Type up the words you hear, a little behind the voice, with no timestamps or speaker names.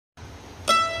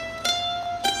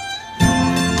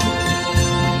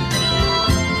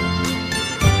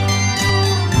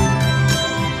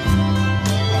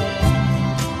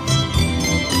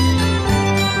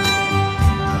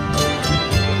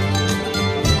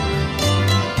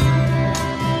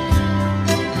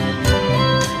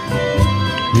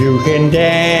You can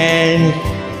dance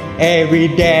every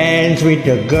dance with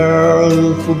the girl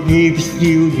who gives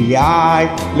you the eye.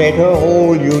 Let her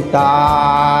hold you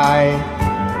tight.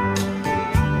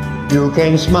 You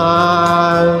can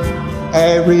smile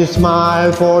every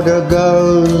smile for the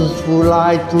girls who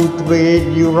like to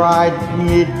treat you right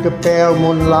beneath the pale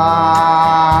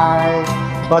moonlight.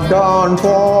 But don't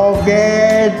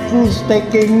forget who's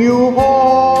taking you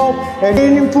home, and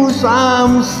in whose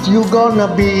arms you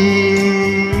gonna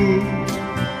be.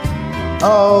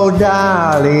 Oh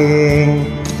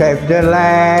darling, save the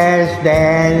last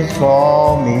dance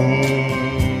for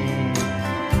me.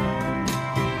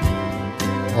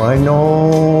 I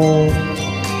know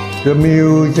the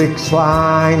music's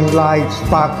fine like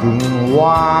sparkling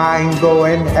wine. Go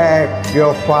and have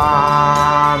your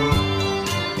fun.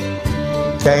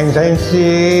 Dance and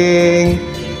sing,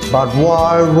 but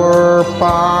while we're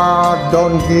apart,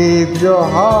 don't give your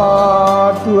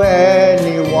heart to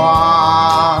anyone.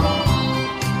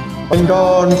 And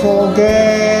don't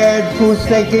forget who's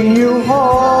taking you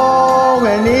home,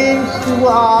 and in whose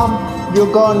arms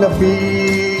you're gonna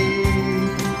be.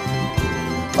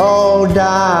 Oh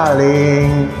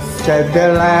darling, save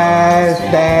the last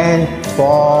dance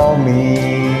for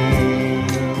me.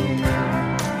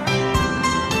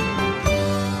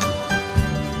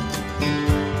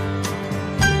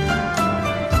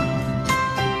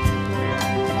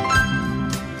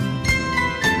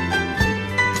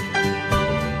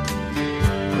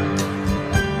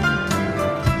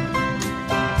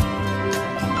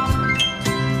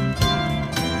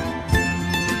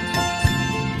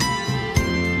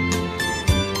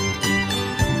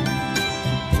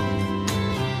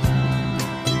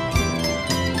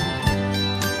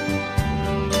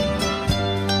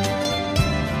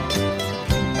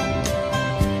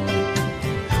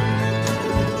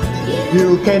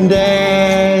 You can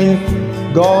dance,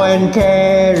 go and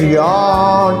carry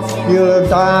on. Your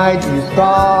night is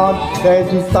gone,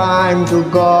 that it's time to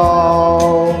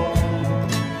go.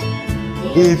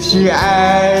 If she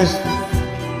asks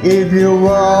if you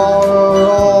were all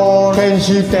alone, can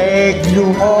she take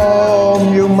you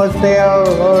home? You must tell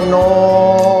her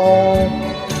no.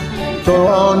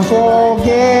 Don't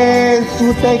forget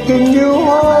who's taking you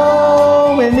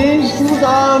home, and in whose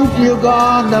arms you're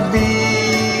gonna be.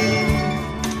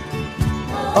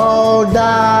 Oh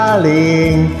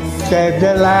darling, save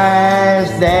the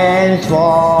last dance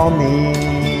for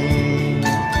me.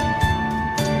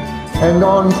 And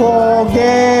don't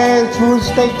forget who's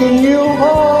taking you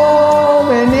home,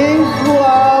 and in whose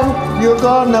arms you're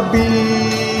gonna be.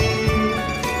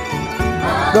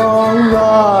 Don't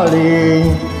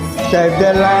darling, save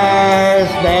the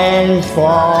last dance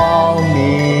for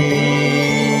me.